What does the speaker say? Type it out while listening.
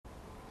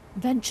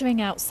Venturing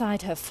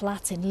outside her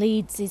flat in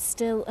Leeds is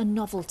still a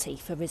novelty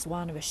for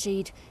Rizwana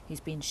Rashid,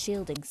 who's been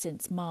shielding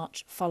since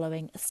March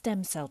following a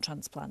stem cell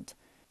transplant.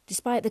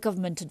 Despite the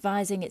government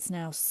advising it's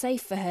now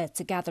safe for her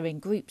to gather in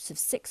groups of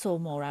 6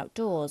 or more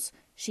outdoors,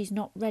 she's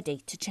not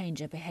ready to change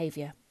her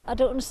behaviour. I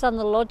don't understand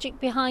the logic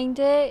behind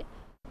it.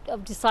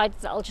 I've decided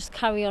that I'll just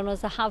carry on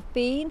as I have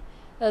been.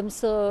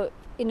 So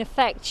in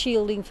effect,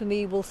 shielding for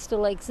me will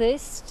still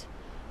exist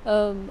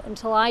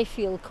until I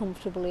feel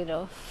comfortable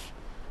enough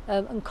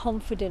and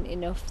confident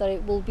enough that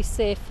it will be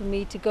safe for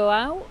me to go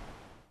out.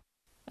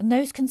 And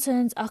those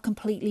concerns are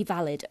completely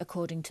valid,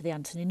 according to the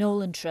Anthony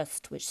Nolan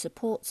Trust, which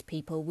supports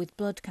people with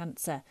blood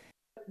cancer.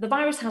 The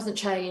virus hasn't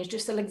changed,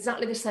 it's still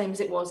exactly the same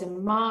as it was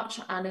in March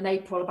and in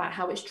April about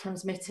how it's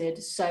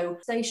transmitted. So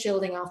stay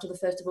shielding after the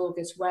 1st of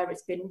August, where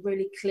it's been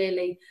really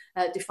clearly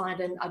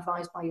defined and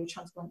advised by your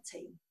transplant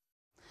team.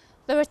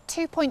 There are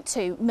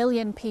 2.2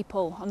 million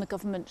people on the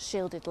government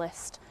shielded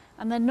list,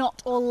 and they're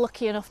not all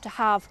lucky enough to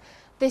have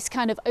this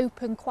kind of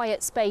open,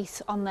 quiet space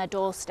on their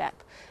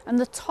doorstep. And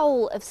the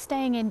toll of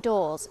staying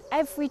indoors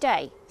every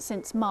day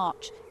since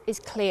March is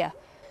clear,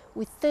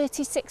 with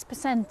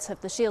 36%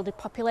 of the shielded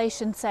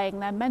population saying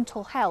their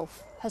mental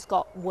health has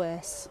got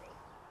worse.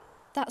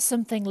 That's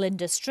something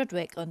Linda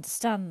Strudwick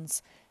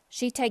understands.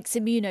 She takes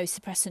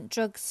immunosuppressant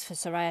drugs for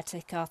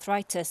psoriatic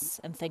arthritis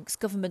and thinks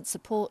government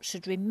support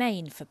should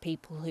remain for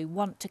people who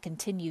want to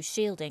continue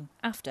shielding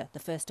after the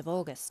 1st of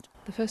August.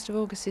 The 1st of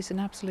August is an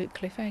absolute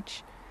cliff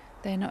edge.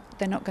 They're not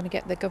going to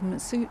get their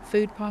government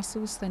food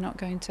parcels. They're not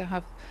going to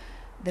have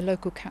the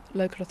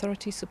local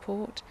authority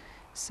support.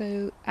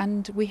 So,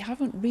 and we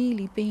haven't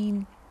really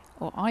been,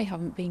 or I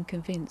haven't been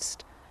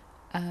convinced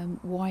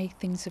why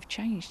things have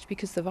changed,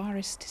 because the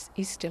virus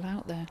is still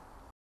out there.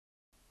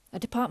 A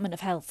Department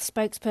of Health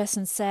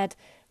spokesperson said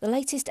the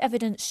latest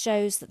evidence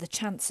shows that the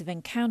chance of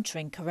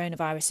encountering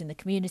coronavirus in the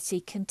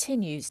community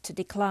continues to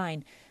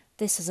decline.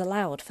 This has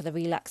allowed for the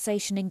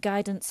relaxation in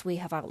guidance we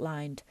have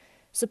outlined.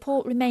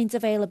 Support remains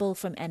available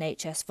from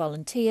NHS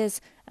volunteers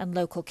and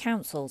local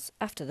councils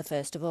after the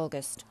 1st of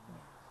August.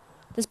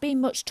 There's been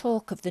much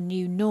talk of the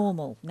new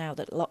normal now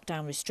that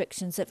lockdown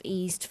restrictions have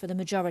eased for the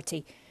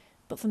majority.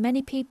 But for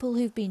many people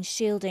who've been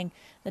shielding,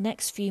 the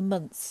next few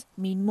months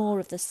mean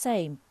more of the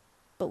same,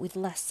 but with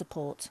less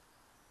support.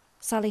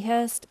 Sally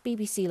Hurst,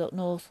 BBC Look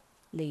North,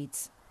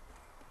 Leeds.